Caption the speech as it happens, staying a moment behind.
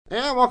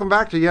And welcome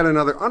back to yet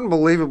another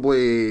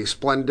unbelievably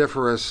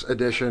splendiferous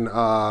edition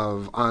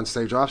of On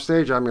Stage, Off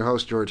Stage. I'm your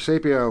host, George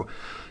Sapio,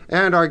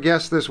 and our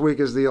guest this week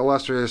is the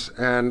illustrious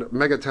and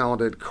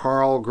mega-talented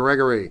Karl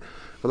Gregory.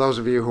 For those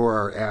of you who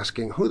are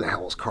asking, who the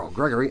hell is Karl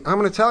Gregory? I'm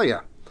going to tell you.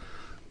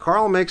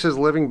 Karl makes his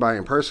living by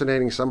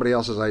impersonating somebody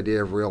else's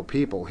idea of real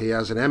people. He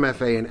has an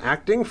MFA in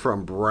acting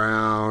from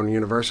Brown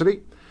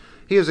University.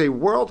 He is a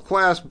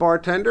world-class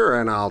bartender,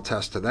 and I'll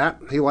attest to that.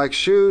 He likes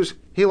shoes.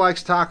 He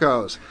likes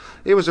tacos.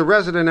 He was a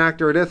resident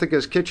actor at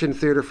Ithaca's Kitchen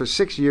Theater for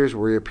 6 years,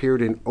 where he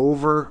appeared in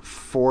over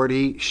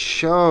 40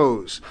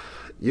 shows.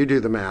 You do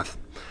the math.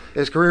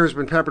 His career has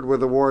been peppered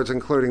with awards,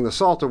 including the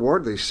SALT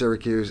Award, the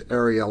Syracuse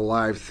Area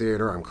Live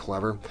Theater, I'm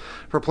clever,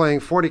 for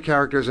playing 40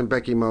 characters in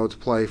Becky Mode's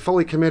play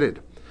Fully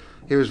Committed.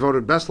 He was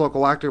voted Best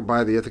Local Actor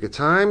by the Ithaca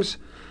Times,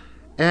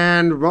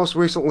 and most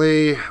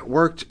recently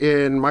worked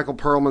in Micheal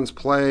Perlman's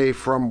play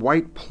From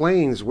White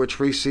Plains, which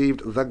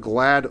received the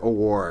GLAD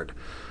Award.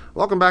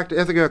 Welcome back to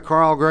Ithaca,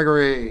 Karl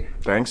Gregory.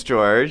 Thanks,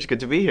 George.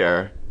 Good to be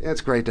here. It's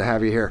great to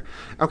have you here.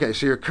 Okay,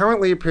 so you're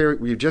currently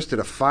appearing, you just did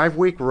a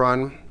 5-week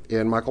run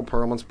in Micheal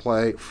Perlman's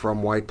play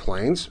From White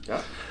Plains,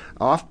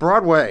 off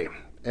Broadway,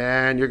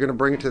 and you're going to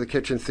bring it to the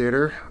Kitchen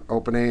Theater,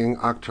 opening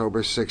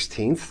October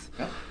 16th.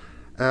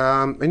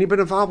 And you've been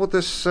involved with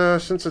this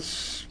since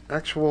its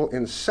actual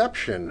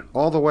inception,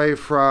 all the way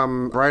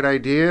from bright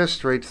idea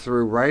straight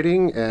through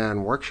writing and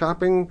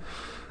workshopping.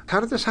 How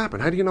did this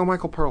happen? How do you know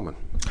Micheal Perlman?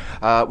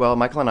 Well,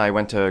 Micheal and I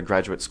went to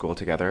graduate school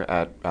together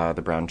at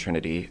the Brown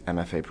Trinity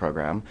MFA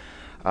program.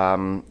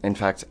 In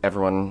fact,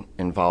 everyone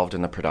involved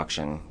in the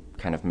production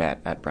kind of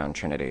met at Brown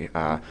Trinity.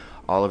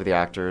 All of the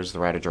actors, the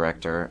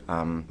writer-director,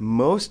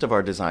 most of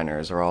our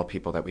designers are all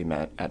people that we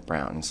met at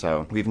Brown.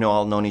 So we've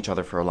all known each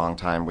other for a long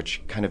time,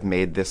 which kind of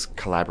made this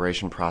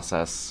collaboration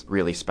process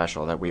really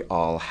special, that we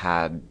all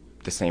had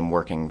the same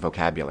working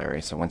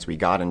vocabulary. So once we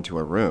got into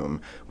a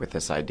room with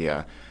this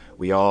idea,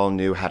 we all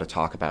knew how to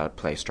talk about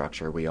play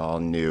structure. We all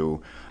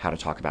knew how to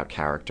talk about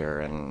character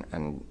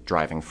and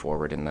driving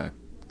forward in the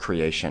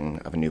creation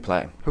of a new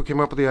play. Who came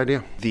up with the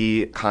idea?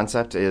 The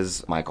concept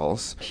is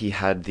Michael's. He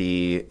had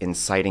the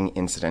inciting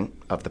incident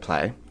of the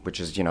play, which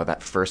is,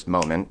 that first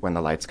moment when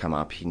the lights come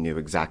up. He knew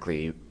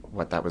exactly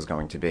what that was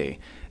going to be.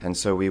 And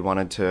so we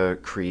wanted to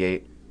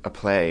create a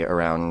play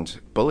around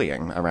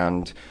bullying,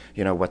 around,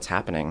 what's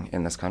happening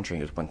in this country.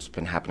 It's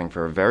been happening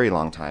for a very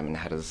long time and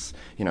has,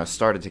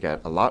 started to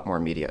get a lot more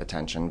media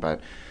attention, but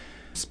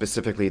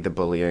specifically the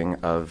bullying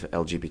of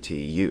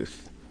LGBT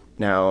youth.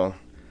 Now,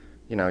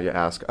 you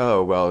ask,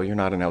 oh, well, you're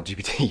not an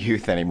LGBT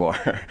youth anymore.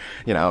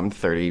 I'm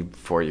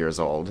 34 years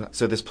old.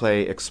 So this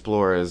play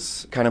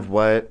explores kind of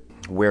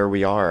where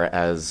we are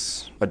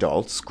as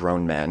adults,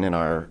 grown men in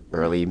our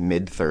early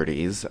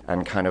mid-30s,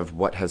 and kind of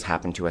what has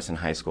happened to us in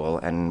high school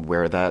and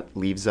where that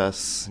leaves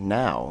us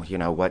now.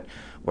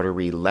 What are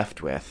we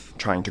left with?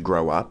 Trying to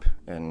grow up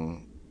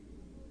and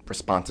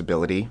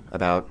responsibility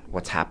about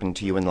what's happened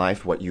to you in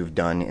life, what you've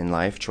done in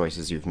life,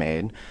 choices you've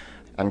made,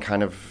 and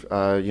kind of,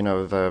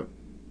 the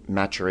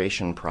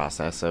maturation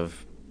process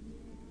of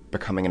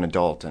becoming an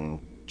adult and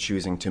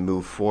choosing to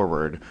move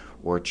forward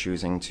or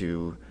choosing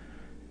to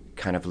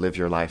kind of live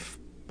your life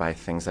by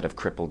things that have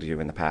crippled you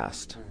in the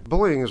past.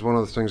 Bullying is one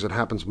of the things that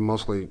happens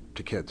mostly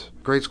to kids,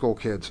 grade school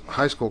kids,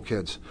 high school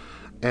kids,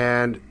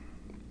 and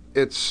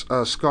it's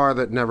a scar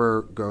that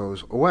never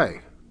goes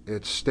away.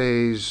 It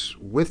stays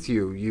with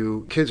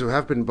you. Kids who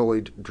have been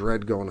bullied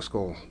dread going to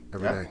school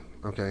every day.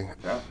 Okay.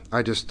 Yeah.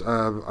 I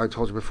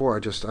told you before, I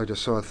just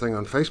saw a thing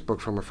on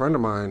Facebook from a friend of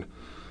mine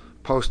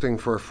posting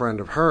for a friend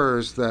of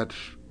hers that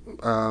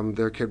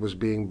their kid was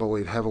being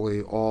bullied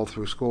heavily all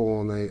through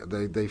school,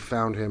 and they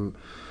found him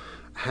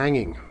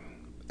hanging.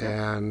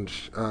 And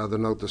the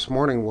note this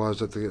morning was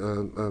that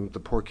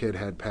the poor kid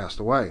had passed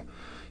away.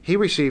 He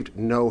received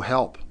no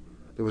help.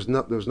 There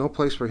was no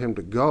place for him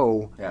to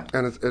go,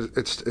 and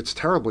it's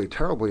terribly,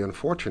 terribly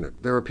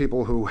unfortunate. There are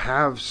people who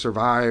have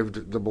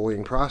survived the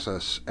bullying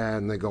process,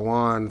 and they go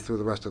on through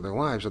the rest of their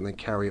lives, and they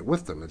carry it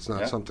with them. It's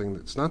not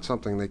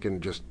something they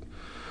can just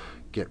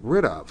get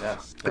rid of.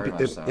 Yes, very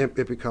much so. It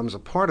becomes a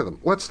part of them.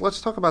 Let's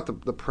talk about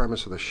the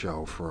premise of the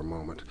show for a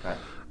moment. Okay.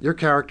 Your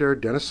character,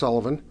 Dennis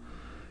Sullivan,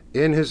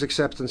 in his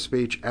acceptance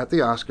speech at the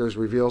Oscars,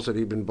 reveals that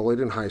he'd been bullied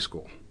in high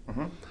school.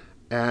 Mm-hmm.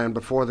 And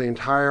before the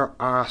entire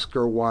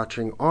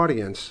Oscar-watching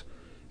audience,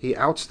 he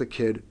outs the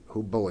kid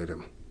who bullied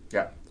him.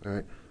 Yeah. All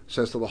right.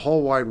 Says to the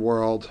whole wide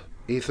world,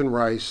 Ethan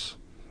Rice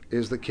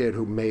is the kid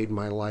who made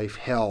my life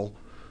hell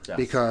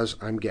because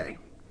I'm gay.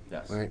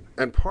 Yes. Right.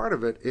 And part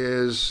of it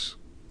is,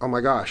 oh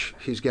my gosh,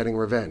 he's getting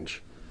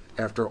revenge.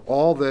 After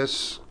all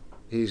this,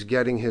 he's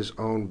getting his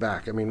own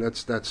back. I mean,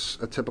 that's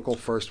a typical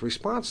first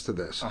response to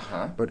this.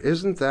 Uh-huh. But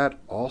isn't that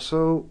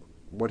also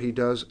what he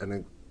does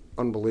an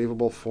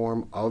unbelievable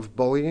form of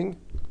bullying?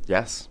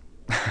 Yes.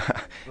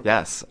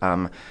 Yes.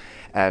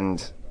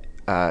 And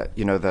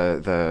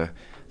the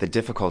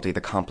difficulty,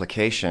 the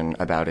complication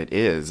about it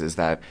is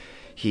that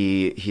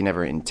he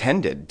never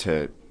intended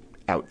to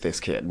out this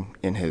kid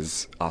in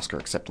his Oscar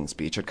acceptance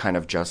speech. It kind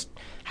of just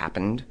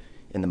happened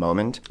in the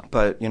moment.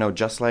 But,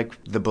 just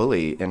like the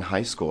bully in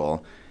high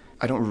school,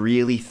 I don't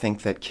really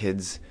think that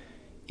kids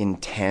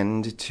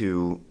intend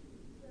to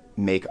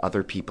make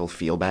other people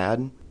feel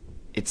bad.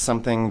 It's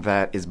something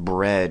that is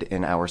bred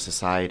in our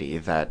society,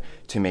 that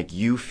to make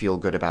you feel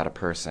good about a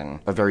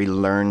person, a very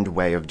learned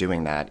way of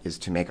doing that is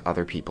to make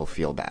other people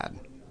feel bad.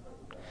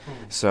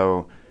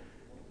 So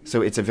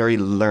it's a very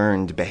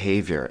learned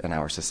behavior in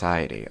our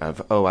society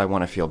of, I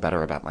want to feel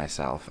better about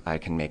myself. I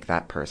can make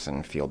that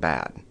person feel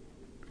bad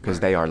because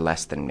they are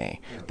less than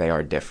me. They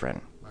are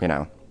different,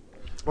 Well,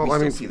 we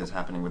still see this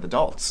happening with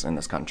adults in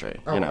this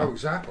country, Oh,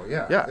 exactly,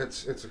 yeah. Yeah.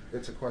 It's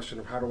a question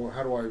of how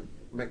do I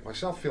make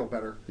myself feel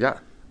better? Yeah.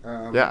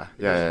 Yeah.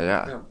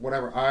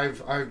 Whatever.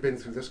 I've been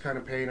through this kind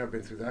of pain. I've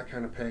been through that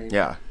kind of pain.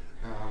 Yeah.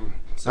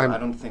 So I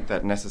don't think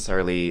that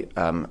necessarily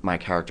my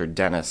character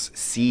Dennis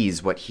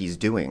sees what he's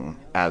doing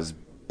as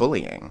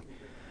bullying,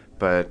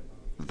 but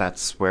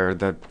that's where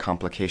the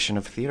complication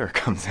of theater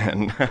comes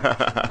in.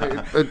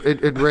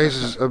 It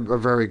raises a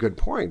very good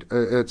point.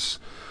 It's,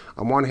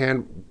 on one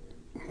hand,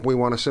 we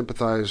want to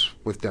sympathize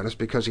with Dennis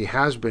because he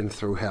has been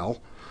through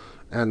hell,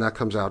 and that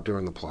comes out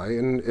during the play,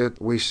 and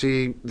we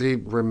see the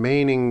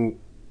remaining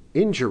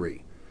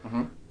injury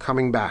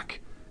coming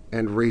back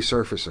and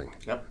resurfacing.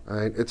 Yep.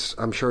 Right?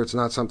 I'm sure it's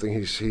not something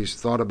he's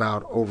thought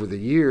about over the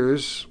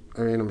years.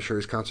 I mean, I'm sure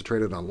he's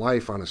concentrated on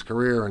life, on his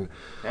career, and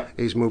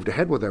he's moved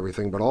ahead with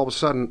everything. But all of a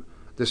sudden,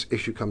 this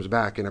issue comes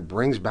back, and it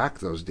brings back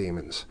those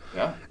demons.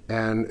 Yeah.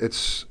 And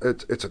it's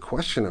a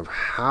question of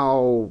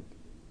how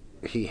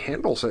he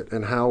handles it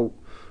and how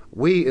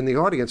we in the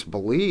audience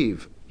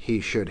believe he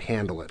should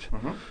handle it.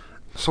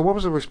 So what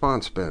was the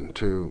response been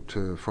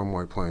to From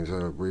White Plains?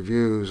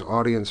 Reviews,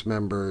 audience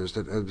members?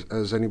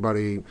 Has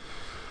anybody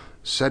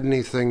said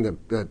anything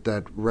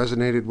that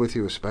resonated with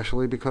you,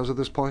 especially because of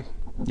this play?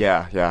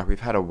 Yeah. We've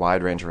had a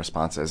wide range of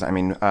responses. I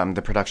mean,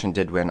 the production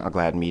did win a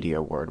GLAAD Media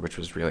Award, which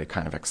was really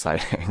kind of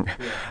exciting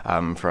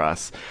for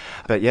us.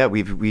 But yeah,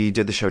 we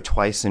did the show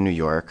twice in New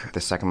York,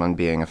 the second one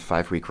being a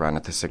 5-week run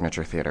at the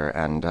Signature Theater.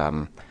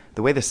 And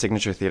the way the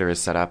Signature Theater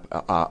is set up,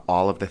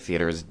 all of the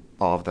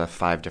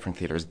 5 different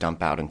theaters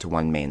dump out into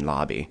one main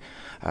lobby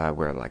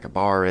where like a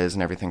bar is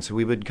and everything. So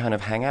we would kind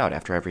of hang out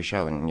after every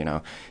show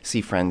and,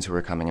 see friends who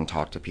were coming and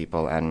talk to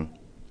people. And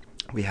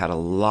we had a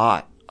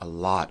lot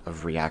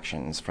of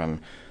reactions from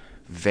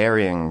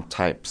varying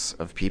types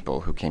of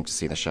people who came to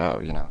see the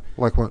show,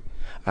 Like what?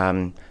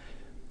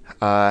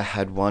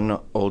 Had one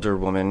older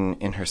woman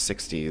in her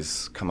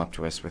 60s come up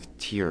to us with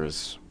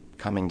tears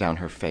coming down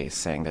her face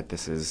saying that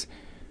this is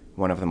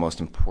one of the most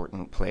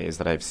important plays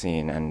that I've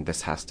seen, and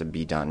this has to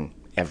be done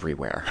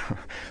everywhere.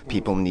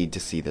 People need to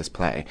see this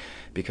play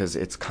because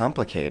it's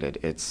complicated.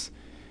 It's.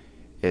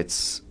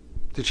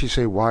 Did she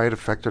say why it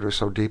affected her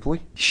so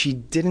deeply? She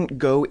didn't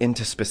go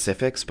into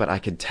specifics, but I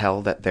could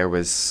tell that there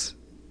was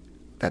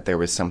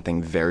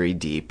something very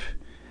deep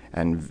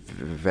and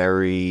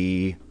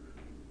very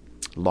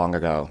long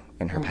ago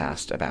in her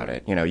past about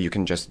it. You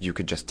could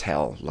just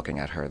tell looking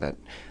at her that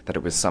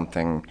it was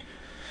something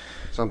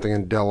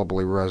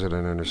indelibly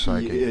resident in her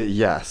psyche.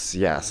 Yes.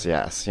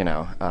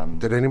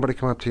 Did anybody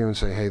come up to you and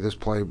say, hey, this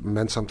play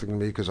meant something to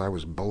me because I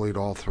was bullied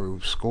all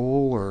through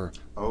school? Or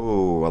a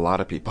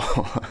lot of people.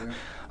 Yeah.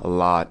 A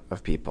lot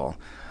of people.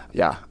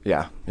 Yeah.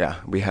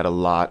 We had a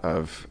lot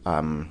of,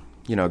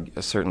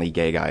 certainly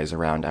gay guys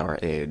around our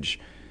age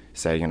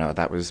say,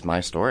 that was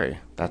my story.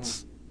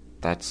 That's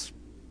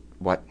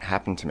what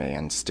happened to me,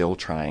 and still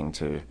trying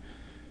to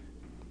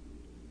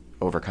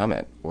overcome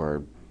it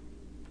or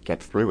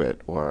get through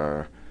it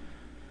or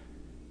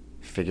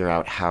figure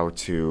out how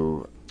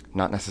to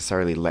not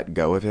necessarily let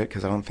go of it,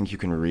 because I don't think you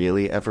can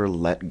really ever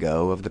let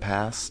go of the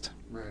past.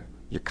 Right.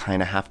 You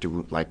kind of have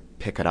to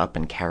pick it up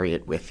and carry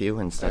it with you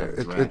instead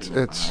of dragging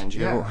it behind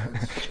you.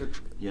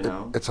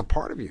 Yeah, it's a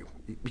part of you.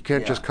 You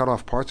can't just cut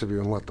off parts of you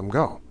and let them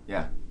go.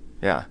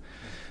 Yeah.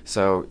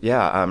 So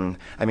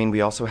I mean,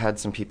 we also had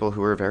some people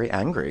who were very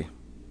angry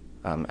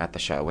at the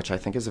show, which I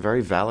think is a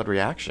very valid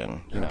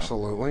reaction.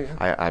 Absolutely.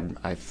 Yeah.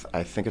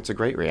 I think it's a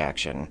great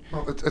reaction.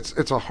 Well,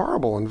 it's a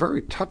horrible and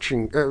very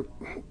touching,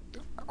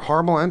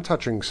 horrible and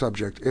touching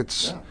subject.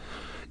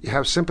 You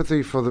have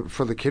sympathy for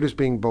the kid who's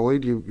being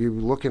bullied. You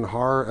look in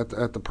horror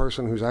at the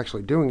person who's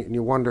actually doing it, and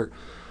you wonder,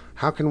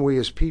 how can we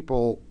as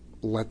people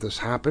let this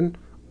happen?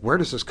 Where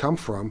does this come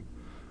from?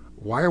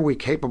 Why are we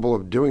capable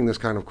of doing this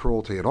kind of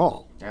cruelty at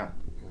all? Yeah.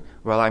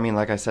 Well, I mean,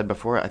 like I said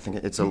before, I think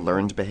it's a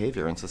learned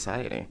behavior in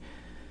society.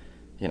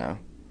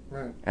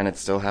 Right. And it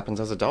still happens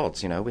as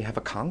adults. We have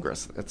a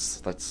Congress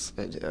that's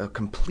a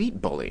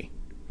complete bully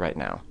right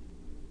now.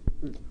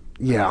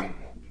 Yeah.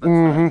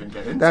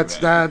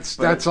 That's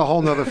a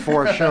whole nother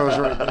 4 shows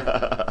right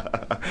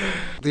there.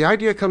 The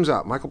idea comes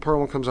up. Micheal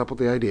Perlman comes up with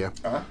the idea,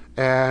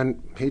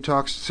 and he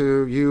talks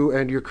to you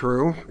and your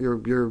crew,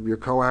 your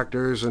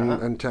co-actors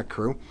and tech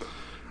crew,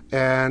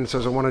 and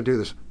says, "I want to do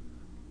this."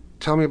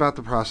 Tell me about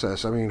the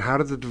process. I mean, how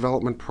did the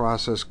development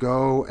process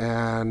go,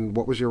 and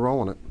what was your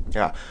role in it?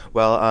 Yeah,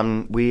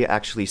 well, we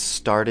actually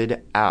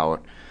started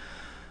out,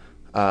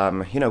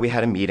 we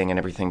had a meeting and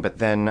everything, but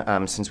then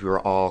since we were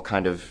all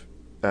kind of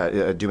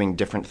doing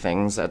different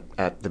things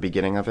at the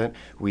beginning of it,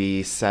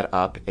 we set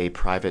up a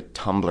private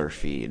Tumblr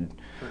feed.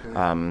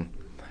 Okay.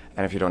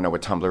 And if you don't know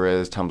what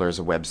Tumblr is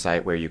a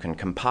website where you can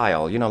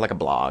compile, like a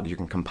blog, you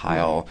can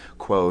compile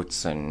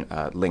quotes and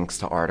links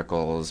to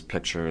articles,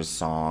 pictures,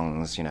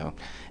 songs,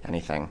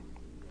 anything.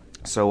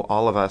 So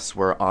all of us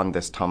were on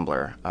this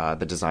Tumblr,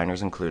 the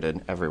designers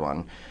included,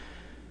 everyone.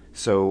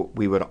 So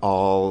we would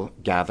all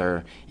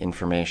gather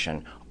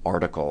information,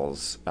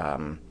 articles,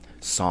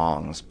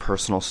 songs,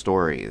 personal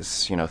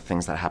stories,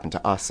 things that happened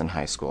to us in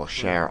high school,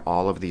 share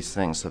all of these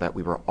things so that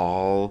we were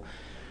all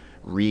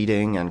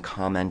reading and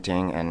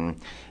commenting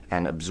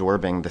and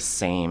absorbing the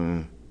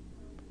same,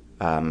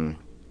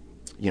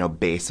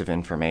 base of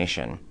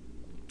information,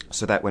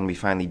 so that when we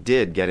finally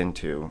did get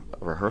into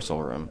a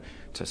rehearsal room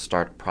to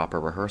start proper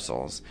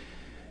rehearsals,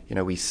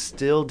 we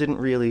still didn't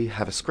really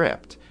have a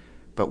script,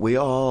 but we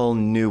all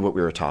knew what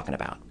we were talking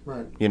about.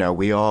 Right.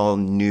 We all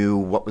knew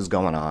what was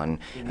going on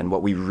and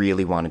what we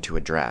really wanted to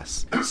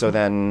address. So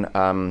then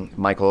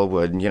Micheal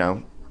would,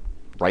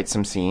 write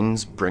some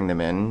scenes, bring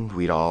them in.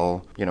 We'd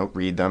all,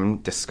 read them,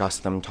 discuss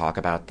them, talk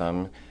about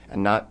them.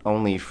 And not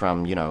only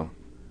from,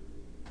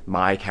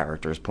 my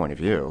character's point of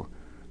view,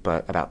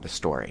 but about the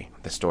story.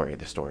 The story.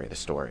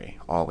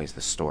 Always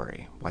the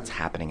story. What's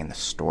happening in the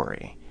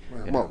story.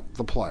 Right. Well,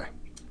 the play.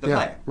 The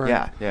play.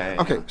 Right. Yeah.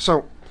 Okay,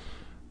 so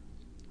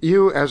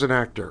you as an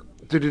actor,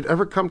 did it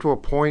ever come to a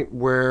point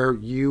where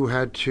you're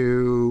at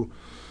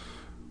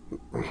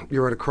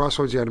a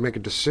crossroads, you had to make a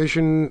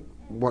decision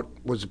what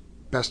was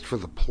best for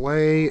the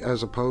play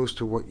as opposed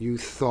to what you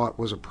thought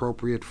was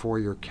appropriate for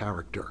your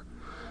character?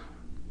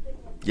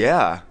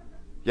 Yeah.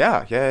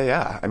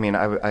 I mean,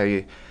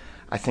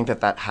 I think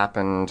that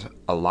happened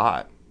a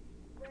lot,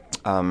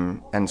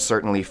 and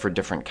certainly for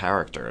different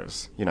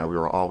characters. We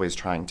were always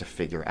trying to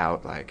figure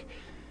out, like,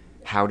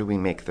 how do we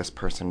make this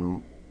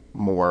person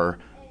more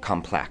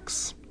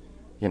complex?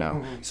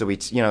 So we,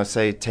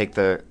 say, take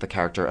the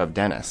character of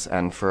Dennis,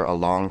 and for a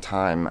long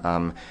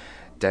time,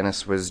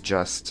 Dennis was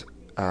just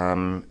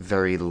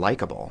very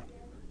likable.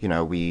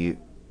 We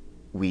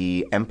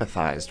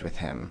empathized with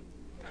him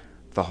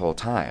the whole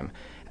time.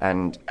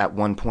 And at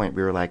one point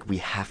we were like, we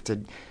have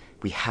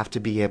to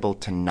be able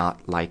to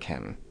not like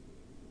him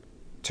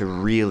to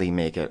really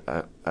make it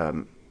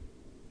a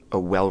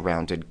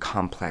well-rounded,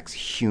 complex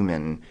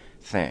human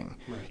thing.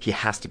 Right. He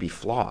has to be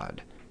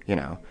flawed,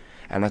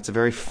 And that's a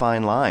very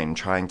fine line,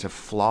 trying to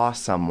flaw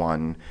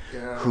someone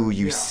who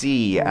you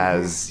see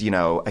as,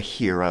 a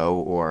hero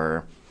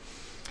or...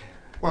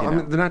 Well, I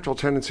mean, the natural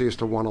tendency is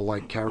to want to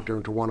like character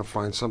and to want to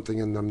find something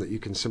in them that you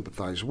can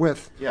sympathize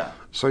with. Yeah.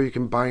 So you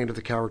can buy into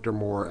the character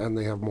more and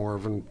they have more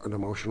of an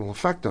emotional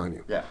effect on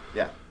you.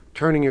 Yeah.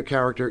 Turning your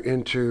character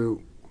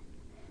into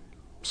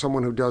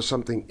someone who does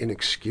something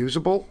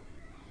inexcusable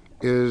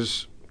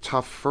is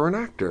tough for an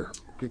actor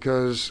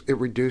because it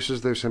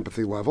reduces their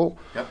sympathy level.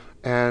 Yep.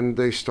 And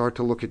they start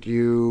to look at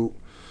you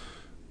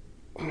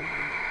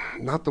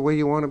not the way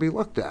you want to be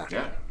looked at.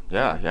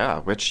 Yeah.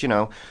 Which,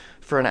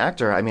 for an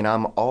actor, I mean,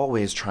 I'm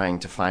always trying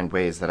to find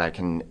ways that I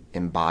can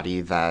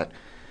embody that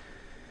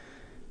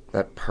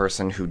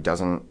person who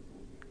doesn't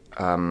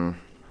want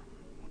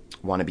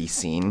to be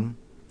seen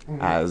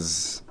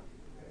as...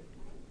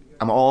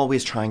 I'm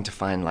always trying to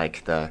find,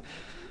 like,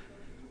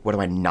 what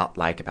do I not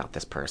like about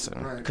this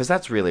person? Because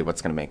that's really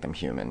what's going to make them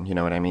human. You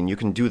know what I mean? You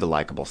can do the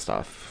likable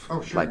stuff,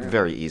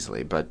 very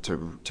easily, but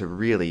to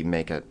really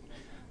make it,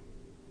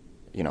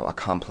 a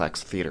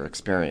complex theater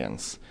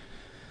experience...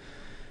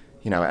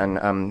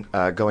 and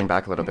going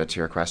back a little bit to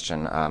your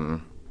question,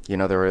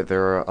 there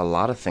were a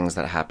lot of things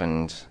that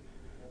happened.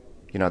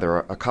 There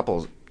were a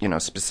couple,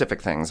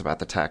 specific things about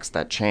the text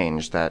that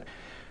changed that,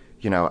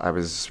 I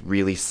was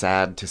really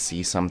sad to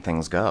see some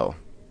things go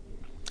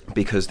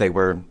because they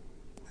were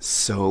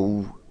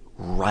so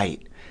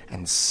right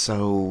and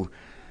such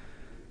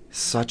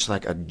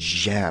like a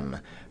gem,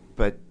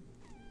 but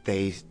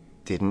they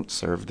didn't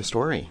serve the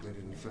story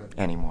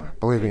anymore.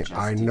 Believe me,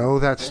 I know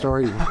that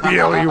story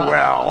really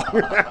well.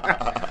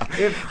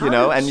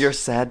 And you're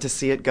sad to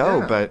see it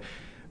go, but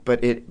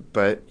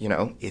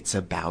it's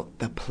about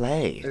the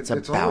play. It's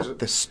about always,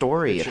 the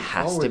story. It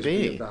has to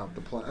be about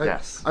the play.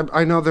 Yes.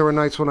 I know there were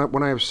nights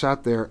when I have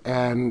sat there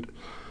and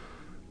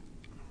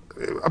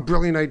a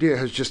brilliant idea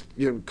has just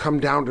come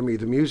down to me.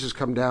 The muse has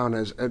come down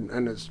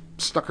and has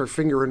stuck her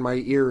finger in my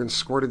ear and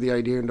squirted the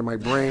idea into my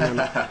brain.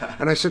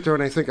 And I sit there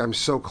and I think I'm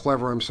so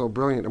clever, I'm so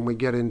brilliant. And we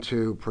get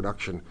into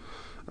production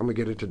and we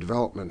get into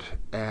development.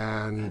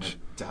 And it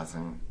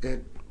doesn't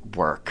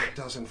work. It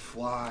doesn't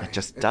fly. It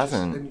just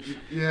doesn't.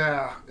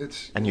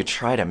 And you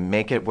try to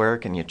make it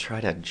work and you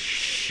try to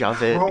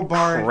shove it,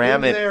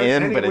 cram it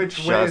in, but it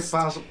just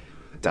doesn't.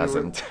 It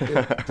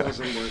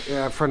doesn't work.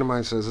 Yeah, a friend of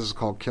mine says this is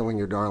called killing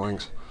your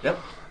darlings. Yep.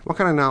 What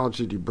kind of knowledge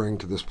did you bring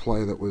to this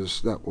play that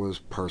was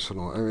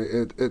personal? I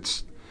mean,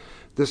 this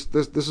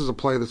is a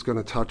play that's going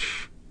to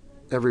touch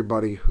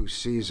everybody who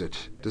sees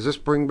it. Does this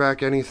bring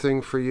back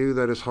anything for you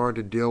that is hard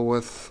to deal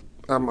with?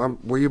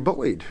 Were you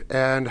bullied,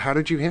 and how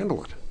did you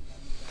handle it,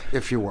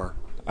 if you were?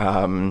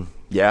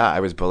 Yeah, I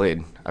was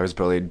bullied.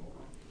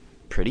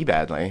 pretty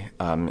badly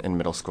in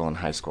middle school and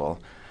high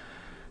school,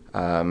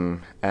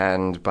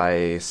 and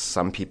by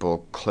some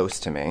people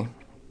close to me.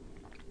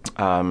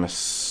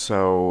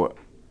 So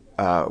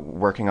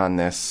working on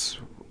this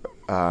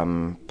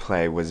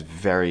play was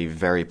very,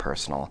 very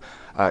personal.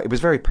 It was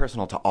very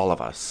personal to all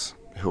of us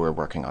who were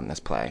working on this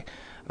play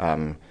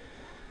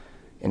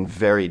in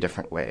very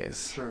different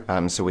ways.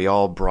 Sure. So we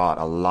all brought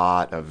a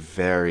lot of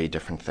very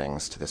different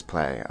things to this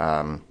play.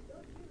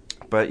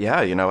 But yeah,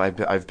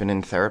 I've been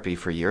in therapy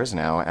for years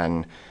now,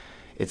 and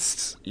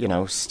it's,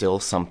 still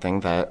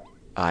something that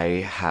I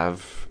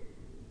have,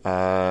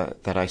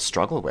 that I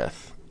struggle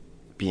with,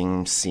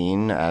 being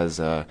seen as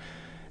a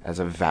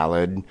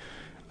valid,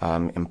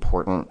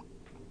 important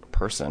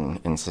person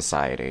in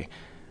society,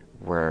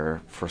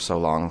 where for so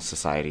long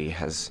society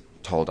has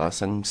told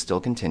us, and still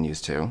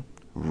continues to,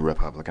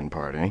 Republican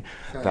Party,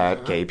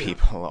 that gay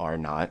people are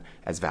not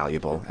as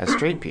valuable as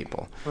straight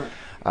people.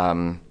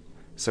 Right.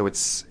 So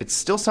it's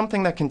still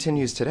something that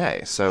continues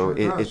today. So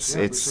Sure it's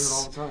we see it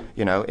all the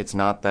time. it's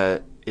not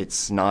that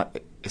it's not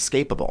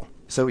escapable.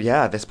 So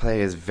yeah, this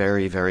play is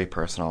very, very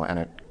personal,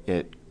 and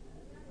it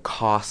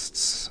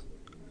costs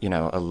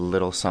a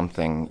little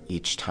something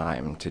each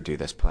time to do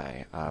this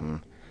play.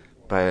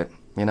 But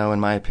in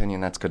my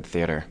opinion, that's good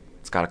theater.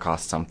 It's got to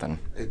cost something.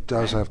 It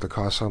does have to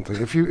cost something.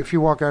 If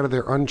you walk out of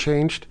there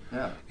unchanged,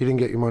 Yeah. you didn't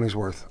get your money's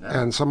worth.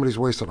 Yeah. And somebody's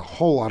wasted a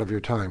whole lot of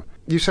your time.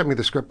 You sent me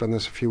the script on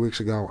this a few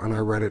weeks ago, and I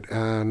read it.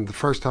 And the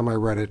first time I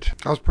read it,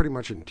 I was pretty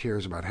much in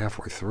tears about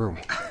halfway through.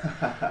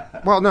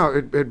 Well, no,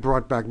 it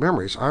brought back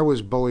memories. I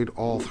was bullied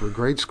all through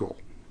grade school.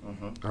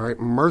 Mm-hmm. All right,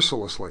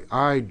 mercilessly.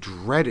 I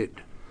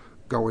dreaded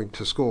going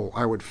to school.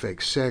 I would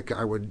fake sick.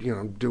 I would,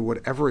 do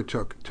whatever it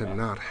took to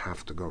not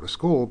have to go to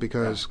school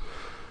because...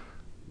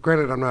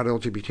 Granted, I'm not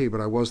LGBT,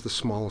 but I was the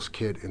smallest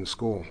kid in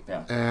school.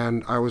 Yeah.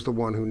 And I was the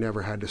one who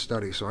never had to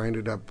study, so I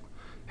ended up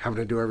having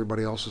to do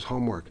everybody else's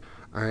homework.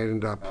 I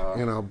ended up,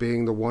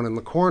 being the one in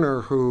the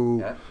corner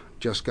who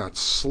just got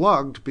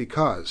slugged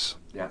because,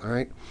 all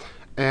right?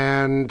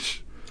 And...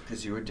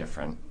 Because you were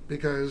different.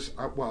 Because,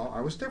 I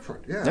was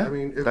different, yeah. Yeah, I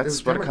mean,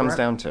 that's what it comes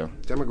down to.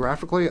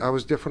 Demographically, I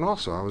was different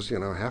also. I was,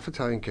 half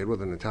Italian kid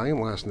with an Italian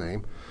last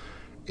name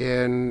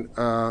in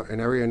an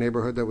area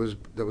neighborhood that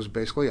was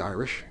basically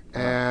Irish,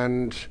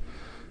 and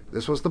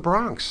this was the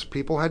Bronx.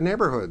 People had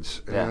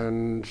neighborhoods,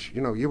 and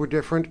you were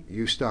different.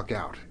 You stuck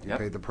out. You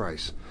paid the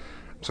price.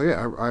 So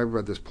yeah, I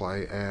read this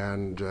play,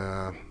 and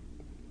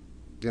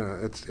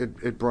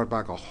it brought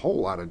back a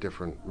whole lot of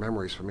different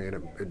memories for me,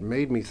 and it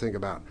made me think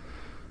about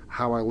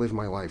how I live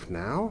my life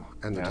now,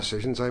 and the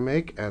decisions I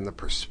make, and the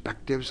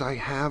perspectives I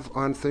have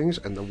on things,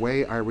 and the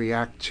way I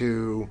react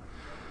to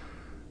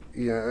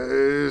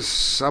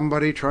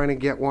somebody trying to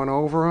get one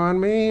over on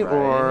me,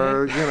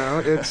 or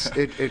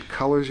it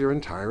colors your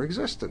entire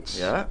existence.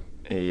 Yeah.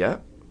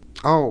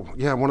 Oh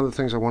yeah, one of the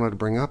things I wanted to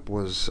bring up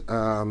was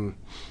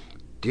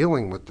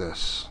dealing with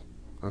this.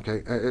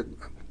 Okay,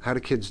 how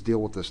do kids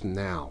deal with this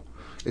now?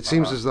 It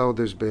seems as though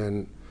there's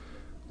been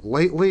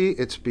lately.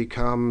 It's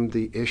become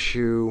the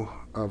issue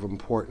of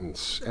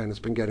importance, and it's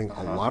been getting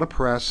a lot of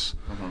press.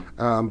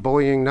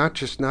 Bullying, not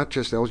just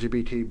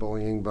LGBT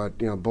bullying, but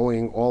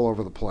bullying all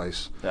over the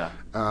place.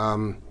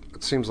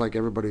 It seems like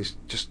everybody's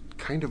just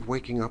kind of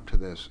waking up to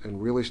this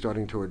and really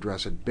starting to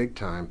address it big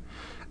time.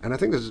 And I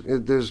think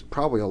there's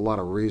probably a lot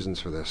of reasons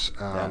for this.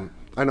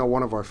 I know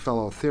one of our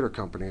fellow theater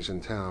companies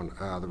in town,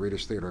 the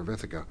Reader's Theater of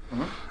Ithaca.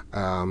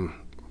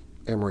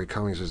 Anne-Marie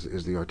Cummings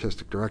is the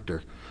artistic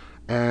director.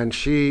 And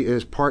she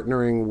is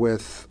partnering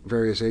with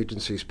various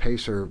agencies,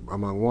 Pacer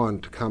among one,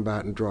 to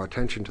combat and draw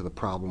attention to the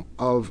problem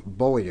of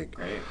bullying.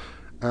 Great.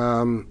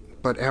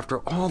 But after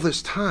all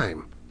this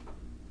time,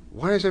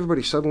 why is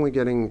everybody suddenly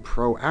getting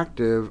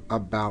proactive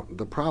about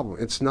the problem?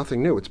 It's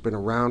nothing new. It's been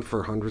around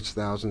for hundreds,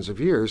 thousands of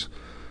years.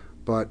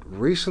 But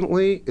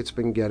recently, it's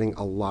been getting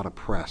a lot of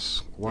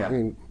press. Why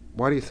do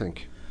you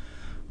think?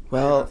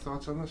 Well, you have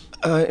thoughts on this?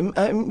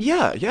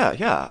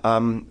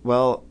 Yeah.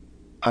 Well,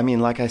 I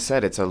mean, like I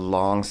said, it's a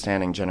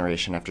long-standing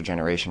generation after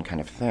generation kind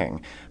of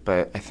thing.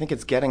 But I think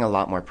it's getting a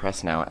lot more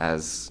press now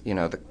as,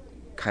 the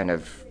kind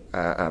of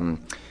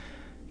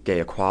gay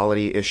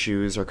equality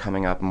issues are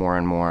coming up more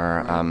and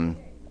more.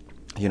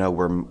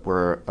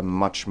 We're a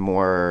much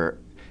more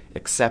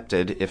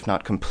accepted, if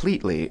not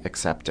completely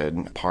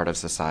accepted, part of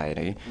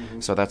society.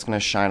 So that's going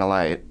to shine a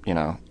light,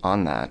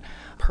 on that.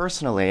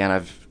 Personally, and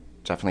I've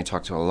definitely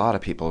talked to a lot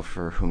of people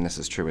for whom this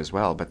is true as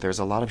well, but there's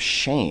a lot of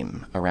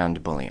shame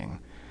around bullying.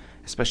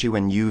 Especially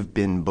when you've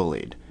been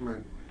bullied.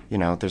 Right.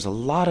 There's a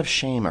lot of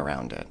shame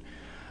around it.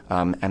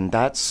 And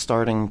that's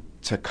starting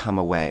to come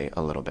away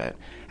a little bit.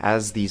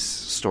 As these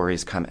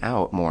stories come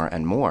out more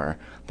and more,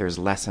 there's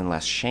less and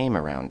less shame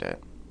around it.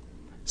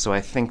 So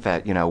I think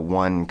that,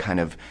 one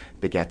kind of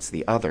begets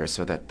the other,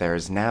 so that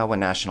there's now a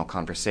national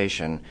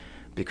conversation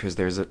because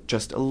there's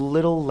just a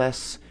little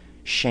less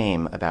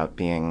shame about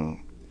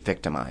being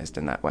victimized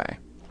in that way.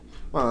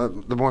 Well,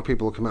 the more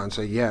people who come out and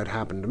say, yeah, it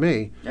happened to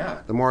me,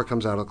 the more it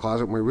comes out of the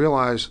closet, and we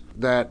realize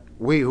that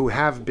we who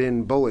have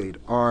been bullied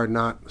are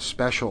not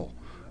special.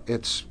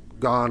 It's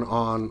gone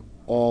on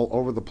all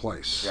over the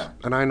place. Yeah.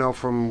 And I know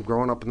from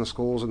growing up in the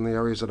schools in the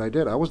areas that I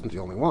did, I wasn't the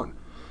only one.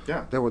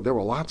 Yeah. There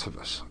were lots of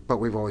us, but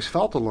we've always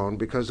felt alone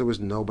because there was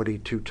nobody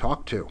to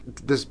talk to.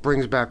 This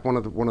brings back one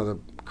of the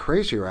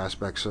crazier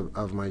aspects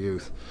of my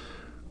youth.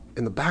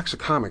 In the backs of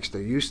comics,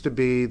 there used to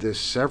be this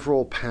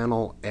several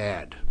panel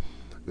ad.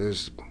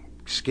 There's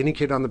skinny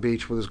kid on the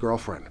beach with his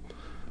girlfriend.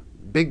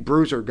 Big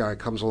bruiser guy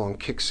comes along,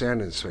 kicks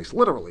sand in his face,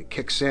 literally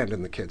kicks sand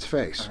in the kid's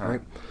face,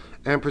 right?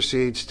 And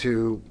proceeds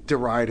to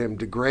deride him,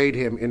 degrade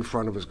him in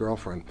front of his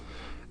girlfriend.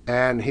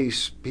 And he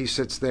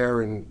sits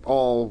there in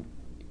all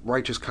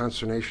righteous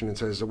consternation and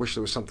says, I wish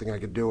there was something I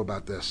could do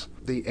about this.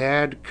 The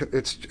ad,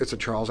 it's a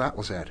Charles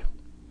Atlas ad.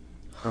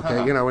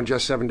 Okay, in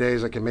just 7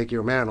 days I can make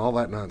you a man, all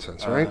that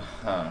nonsense, right?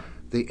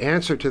 The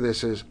answer to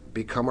this is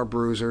become a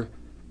bruiser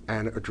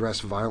and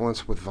address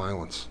violence with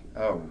violence.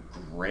 Oh,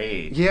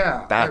 great.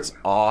 Yeah. That's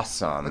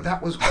awesome. But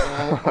that was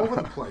all over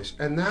the place.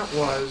 And that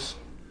was,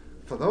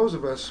 for those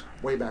of us,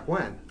 way back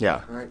when.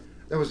 Yeah. Right?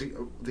 That was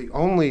the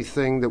only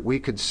thing that we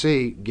could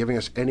see giving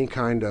us any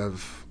kind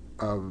of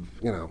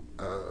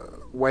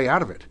way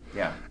out of it.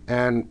 Yeah.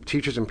 And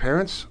teachers and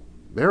parents,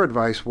 their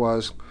advice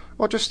was,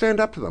 well, just stand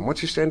up to them.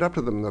 Once you stand up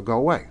to them, they'll go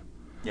away.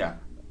 Yeah.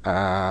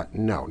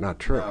 No, not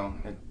true. No,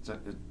 it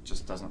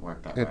just doesn't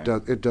work that way.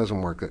 It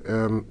doesn't work.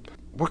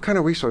 What kind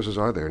of resources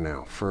are there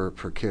now for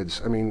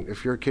kids? I mean,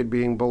 if you're a kid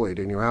being bullied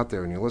and you're out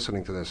there and you're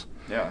listening to this,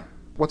 yeah,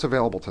 what's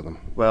available to them?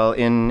 Well,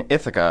 in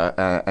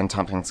Ithaca and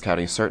Tompkins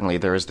County, certainly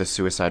there is the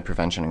Suicide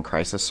Prevention and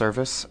Crisis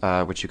Service,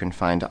 which you can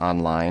find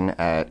online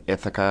at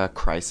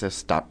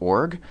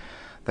ithacacrisis.org.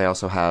 They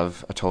also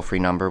have a toll-free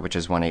number, which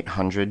is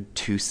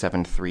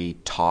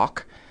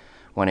 1-800-273-TALK,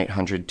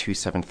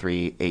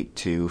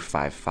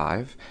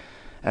 1-800-273-8255.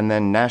 And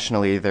then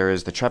nationally, there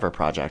is the Trevor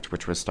Project,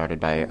 which was started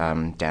by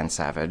Dan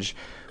Savage,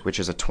 which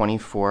is a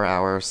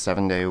 24-hour,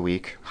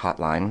 7-day-a-week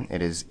hotline.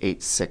 It is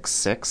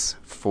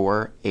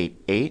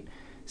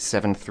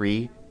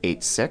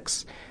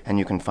 866-488-7386, and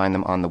you can find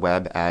them on the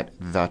web at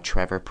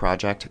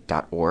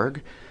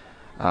thetrevorproject.org.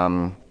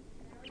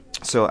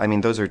 So, I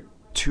mean, those are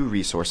two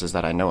resources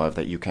that I know of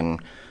that you can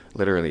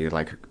literally,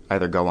 like,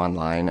 either go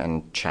online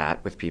and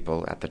chat with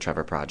people at the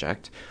Trevor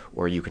Project,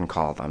 or you can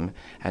call them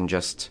and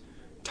just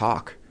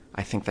talk.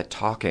 I think that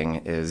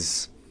talking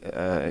is,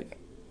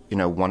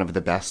 one of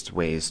the best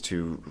ways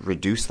to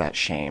reduce that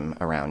shame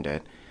around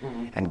it,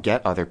 and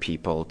get other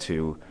people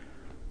to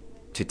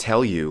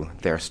tell you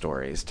their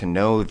stories, to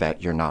know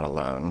that you're not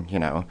alone,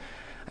 I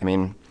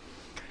mean,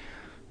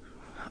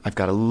 I've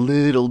got a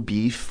little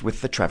beef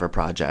with the Trevor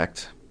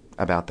Project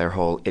about their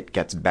whole "it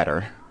gets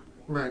better"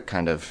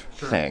 kind of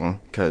thing,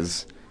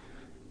 because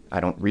I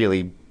don't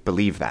really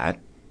believe that.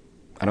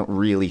 I don't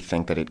really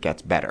think that it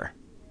gets better.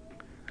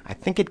 I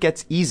think it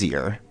gets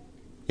easier.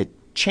 It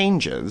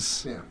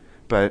changes. Yeah.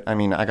 But, I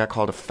mean, I got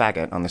called a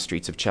faggot on the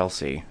streets of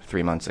Chelsea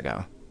 3 months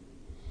ago.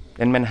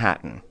 In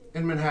Manhattan.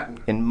 In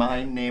Manhattan. In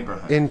my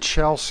neighborhood. In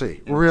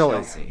Chelsea. Really?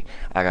 Chelsea.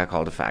 I got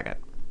called a faggot.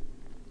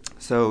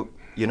 So,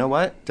 you know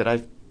what?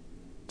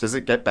 Does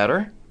it get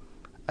better?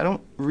 I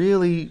don't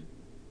really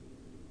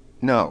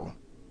know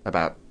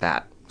about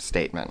that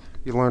statement.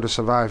 You learn to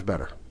survive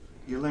better.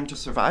 You learn to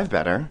survive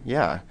better,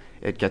 yeah.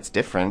 It gets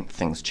different.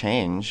 Things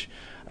change.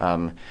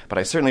 But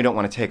I certainly don't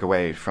want to take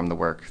away from the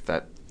work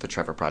that the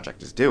Trevor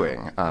Project is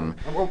doing.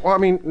 Well, I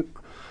mean,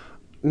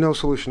 no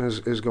solution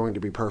is going to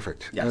be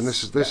perfect. Yes. And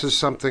this is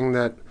something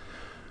that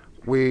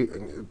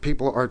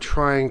people are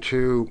trying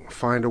to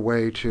find a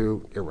way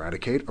to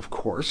eradicate, of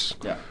course,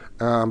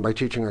 by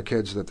teaching our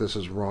kids that this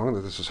is wrong,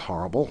 that this is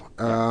horrible.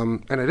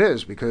 And it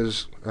is,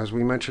 because, as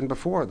we mentioned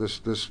before,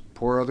 this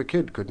poor other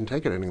kid couldn't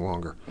take it any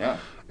longer. Yeah.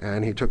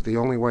 And he took the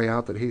only way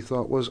out that he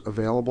thought was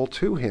available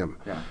to him.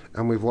 Yeah.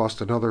 And we've lost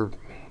another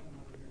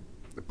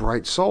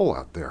bright soul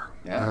out there.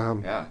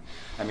 Yeah.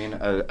 I mean,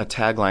 a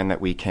tagline that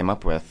we came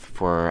up with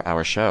for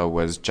our show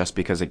was, just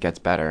because it gets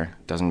better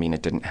doesn't mean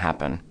it didn't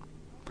happen.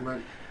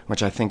 Right.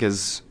 Which I think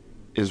is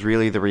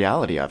really the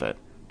reality of it.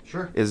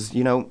 Sure. Is,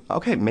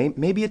 okay,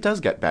 maybe it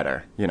does get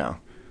better,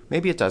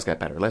 Maybe it does get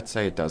better. Let's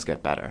say it does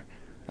get better.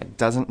 It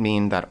doesn't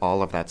mean that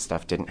all of that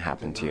stuff didn't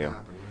happen to you.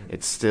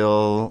 It's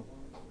still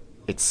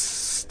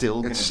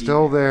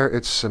there.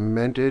 It's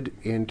cemented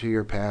into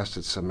your past.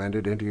 It's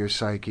cemented into your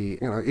psyche.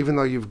 Even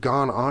though you've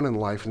gone on in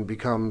life and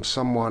become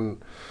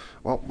someone,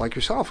 well, like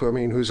yourself,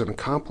 who's an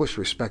accomplished,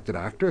 respected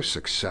actor,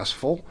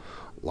 successful,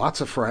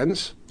 lots of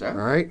friends, all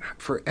right?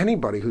 For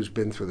anybody who's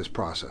been through this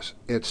process,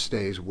 it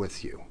stays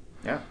with you.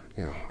 Yeah.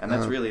 And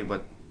that's really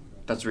what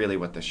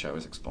this show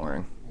is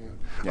exploring.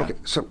 Yeah. Okay,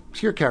 so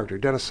your character,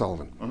 Dennis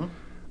Sullivan,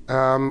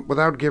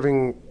 without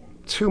giving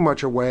too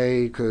much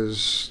away,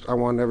 because I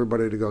want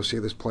everybody to go see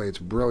this play. It's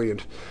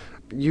brilliant.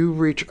 You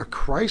reach a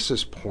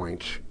crisis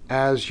point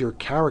as your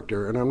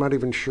character, and I'm not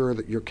even sure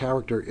that your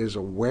character is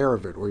aware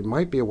of it, or he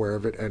might be aware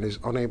of it and is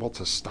unable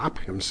to stop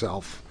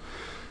himself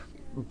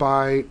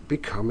by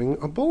becoming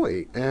a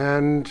bully.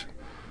 And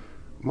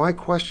my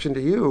question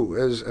to you,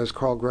 as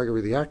Karl Gregory,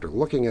 the actor,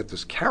 looking at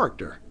this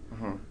character,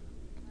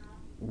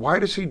 why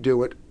does he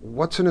do it?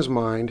 What's in his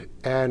mind?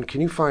 And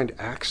can you find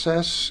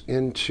access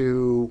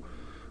into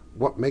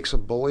what makes a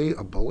bully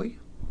a bully?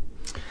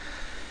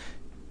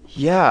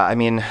 Yeah, I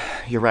mean,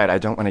 you're right. I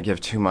don't want to give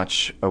too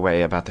much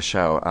away about the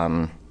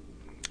show.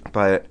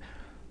 But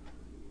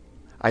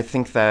I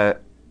think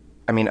that,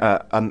 I mean,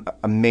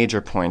 a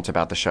major point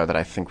about the show that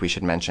I think we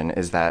should mention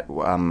is that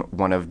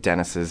one of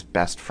Dennis's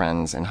best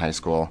friends in high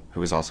school,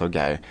 who was also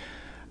gay,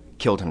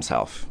 killed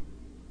himself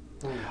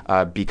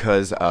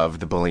because of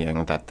the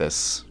bullying that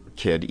this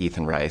kid,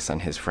 Ethan Rice,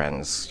 and his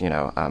friends,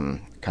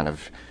 kind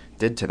of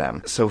did to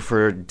them. So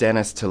for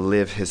Dennis to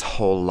live his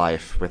whole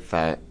life with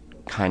that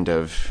kind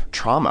of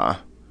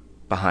trauma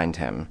behind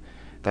him,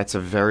 that's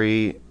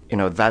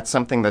that's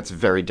something that's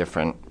very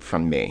different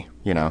from me.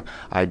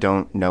 I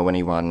don't know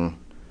anyone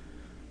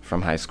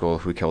from high school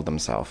who killed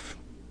themselves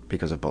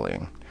because of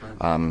bullying.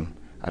 Right.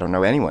 I don't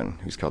know anyone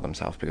who's killed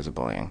themselves because of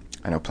bullying.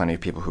 I know plenty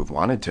of people who've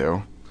wanted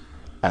to,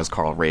 as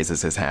Karl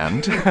raises his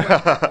hand.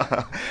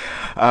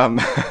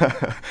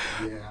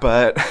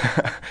 But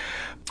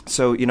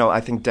so, I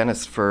think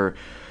Dennis, to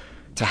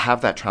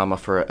have that trauma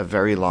for a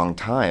very long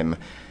time,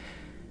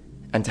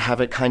 and to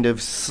have it kind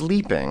of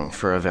sleeping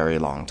for a very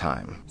long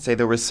time. Say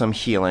there was some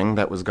healing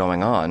that was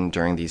going on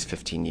during these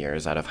 15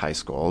 years out of high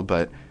school,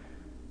 but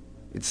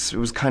it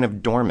was kind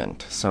of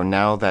dormant. So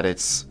now that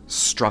it's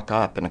struck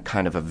up in a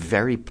kind of a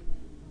very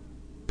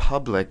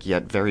public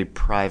yet very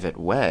private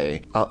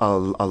way, a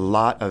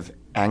lot of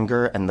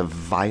anger and the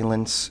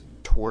violence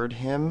toward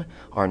him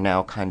are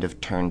now kind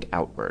of turned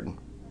outward.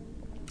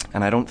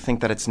 And I don't think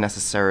that it's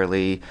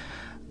necessarily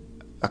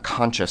a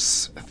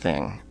conscious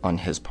thing on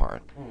his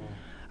part.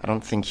 I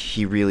don't think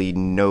he really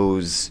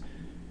knows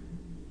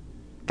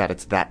that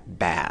it's that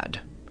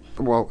bad.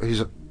 Well,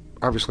 he's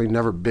obviously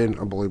never been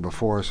a bully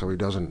before, so he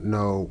doesn't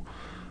know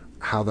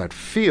how that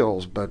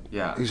feels, but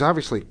he's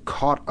obviously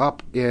caught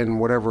up in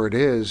whatever it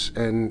is,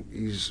 and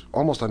he's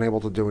almost unable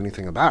to do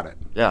anything about it.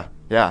 Yeah.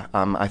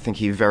 I think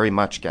he very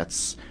much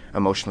gets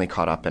emotionally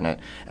caught up in it.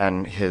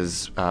 And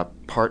his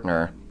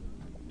partner,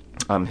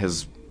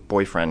 his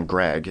boyfriend,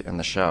 Greg, in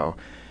the show,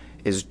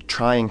 is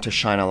trying to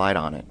shine a light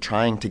on it,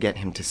 trying to get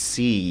him to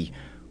see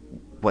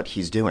what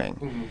he's doing.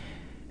 Mm-hmm.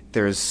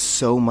 There's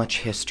so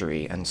much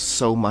history and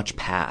so much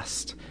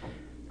past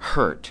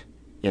hurt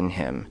in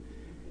him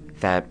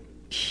that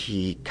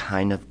he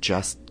kind of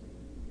just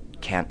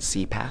can't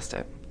see past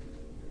it.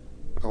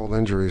 Old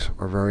injuries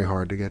are very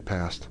hard to get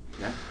past.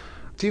 Yeah.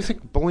 Do you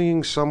think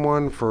bullying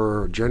someone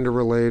for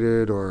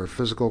gender-related or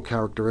physical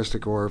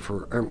characteristic or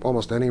for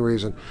almost any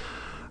reason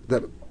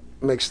that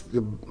makes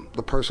the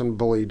person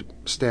bullied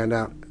stand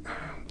out,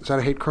 is that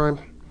a hate crime?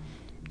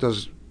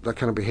 Does that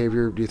kind of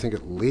behavior, do you think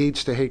it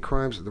leads to hate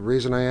crimes? The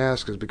reason I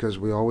ask is because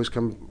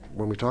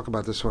when we talk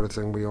about this sort of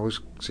thing, we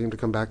always seem to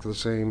come back to the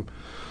same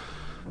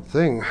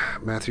thing.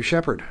 Matthew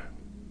Shepard,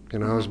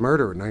 his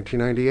murder in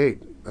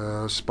 1998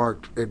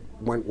 it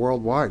went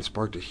worldwide,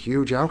 sparked a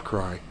huge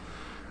outcry.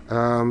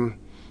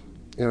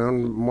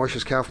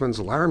 Moishes Kaufman's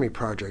Laramie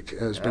Project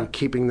has been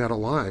keeping that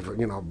alive.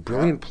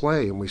 Brilliant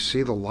play, and we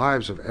see the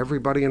lives of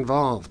everybody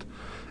involved,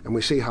 and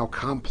we see how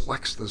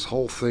complex this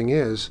whole thing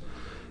is,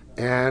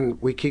 and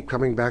we keep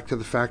coming back to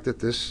the fact that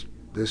this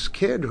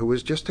kid, who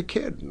was just a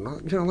kid,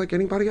 like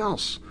anybody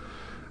else,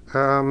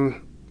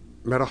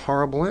 met a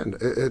horrible end.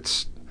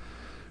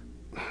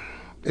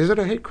 Is it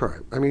a hate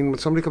crime? I mean, when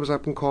somebody comes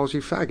up and calls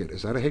you faggot,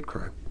 is that a hate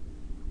crime?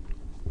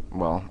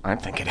 Well, I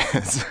think it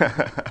is.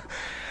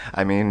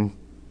 I mean,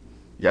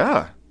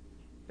 yeah,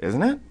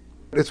 isn't it?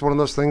 It's one of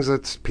those things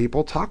that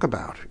people talk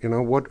about.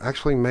 What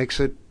actually makes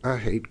it a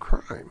hate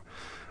crime?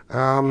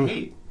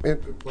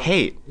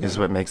 Hate is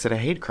what makes it a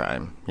hate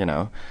crime,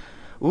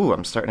 Ooh,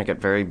 I'm starting to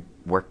get very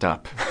worked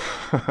up.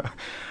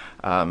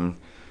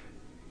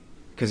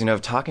 Because,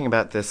 talking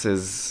about this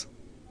is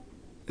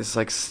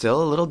like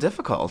still a little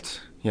difficult,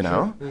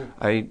 Sure, yeah.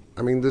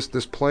 I mean,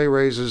 this play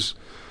raises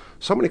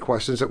so many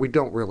questions that we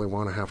don't really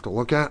want to have to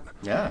look at.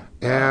 Yeah.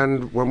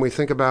 And when we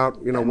think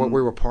about, what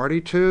we were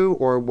party to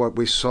or what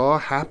we saw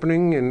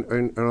happening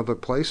in other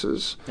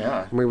places,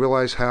 and we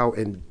realize how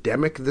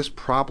endemic this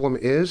problem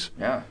is,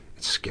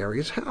 it's scary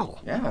as hell.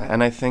 Yeah.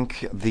 And I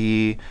think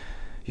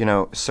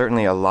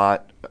certainly a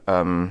lot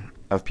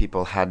of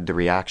people had the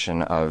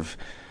reaction of,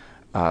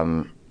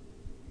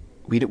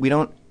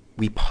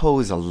 we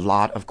pose a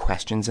lot of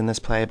questions in this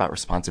play about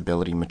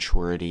responsibility,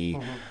 maturity,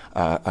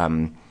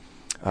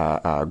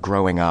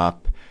 growing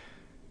up,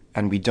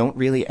 and we don't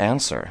really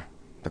answer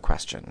the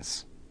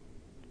questions.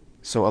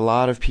 So a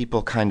lot of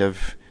people kind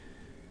of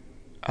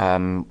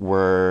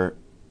were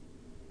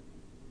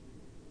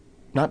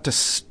not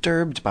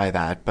disturbed by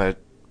that,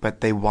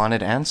 but they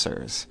wanted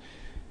answers.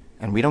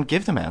 And we don't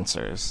give them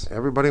answers.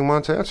 Everybody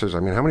wants answers. I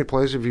mean, how many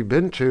plays have you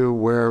been to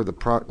where the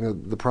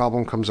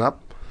problem comes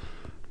up?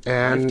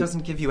 And life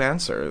doesn't give you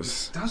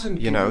answers. It doesn't.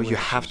 You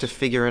have to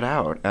figure it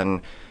out.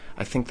 And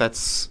I think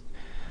that's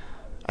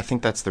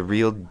the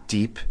real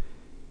deep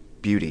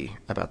beauty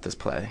about this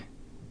play,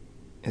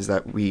 is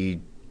that we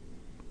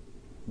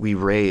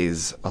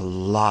raise a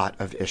lot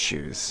of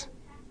issues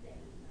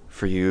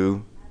for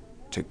you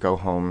to go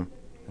home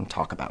and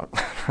talk about.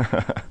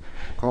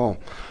 Cool.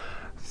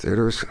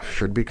 Theaters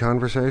should be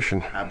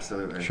conversation.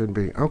 Absolutely. Should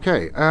be.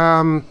 Okay.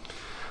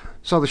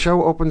 So the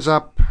show opens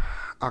up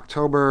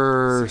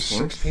October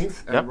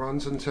 16th and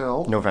runs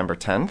until November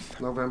 10th.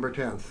 November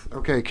 10th.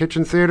 Okay,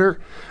 Kitchen Theater,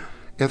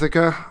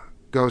 Ithaca,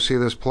 go see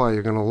this play.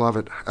 You're going to love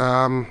it.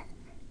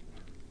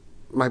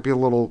 Might be a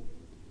little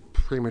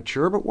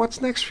premature, but what's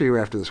next for you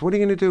after this? What are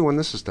you going to do when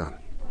this is done?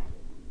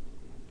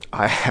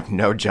 I have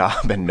no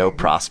job and no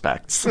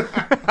prospects.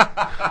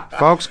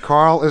 Folks,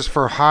 Karl is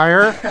for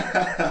hire.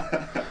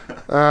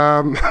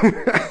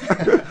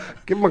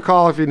 Give him a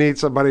call if you need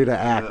somebody to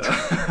act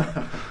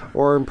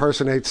or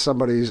impersonate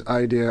somebody's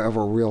idea of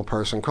a real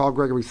person. Karl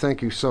Gregory,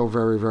 thank you so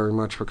very, very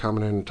much for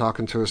coming in and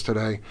talking to us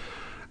today.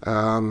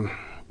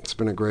 It's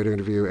been a great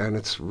interview, and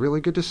it's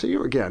really good to see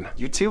you again.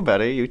 You too,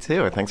 buddy. You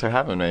too. Thanks for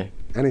having me.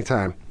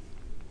 Anytime.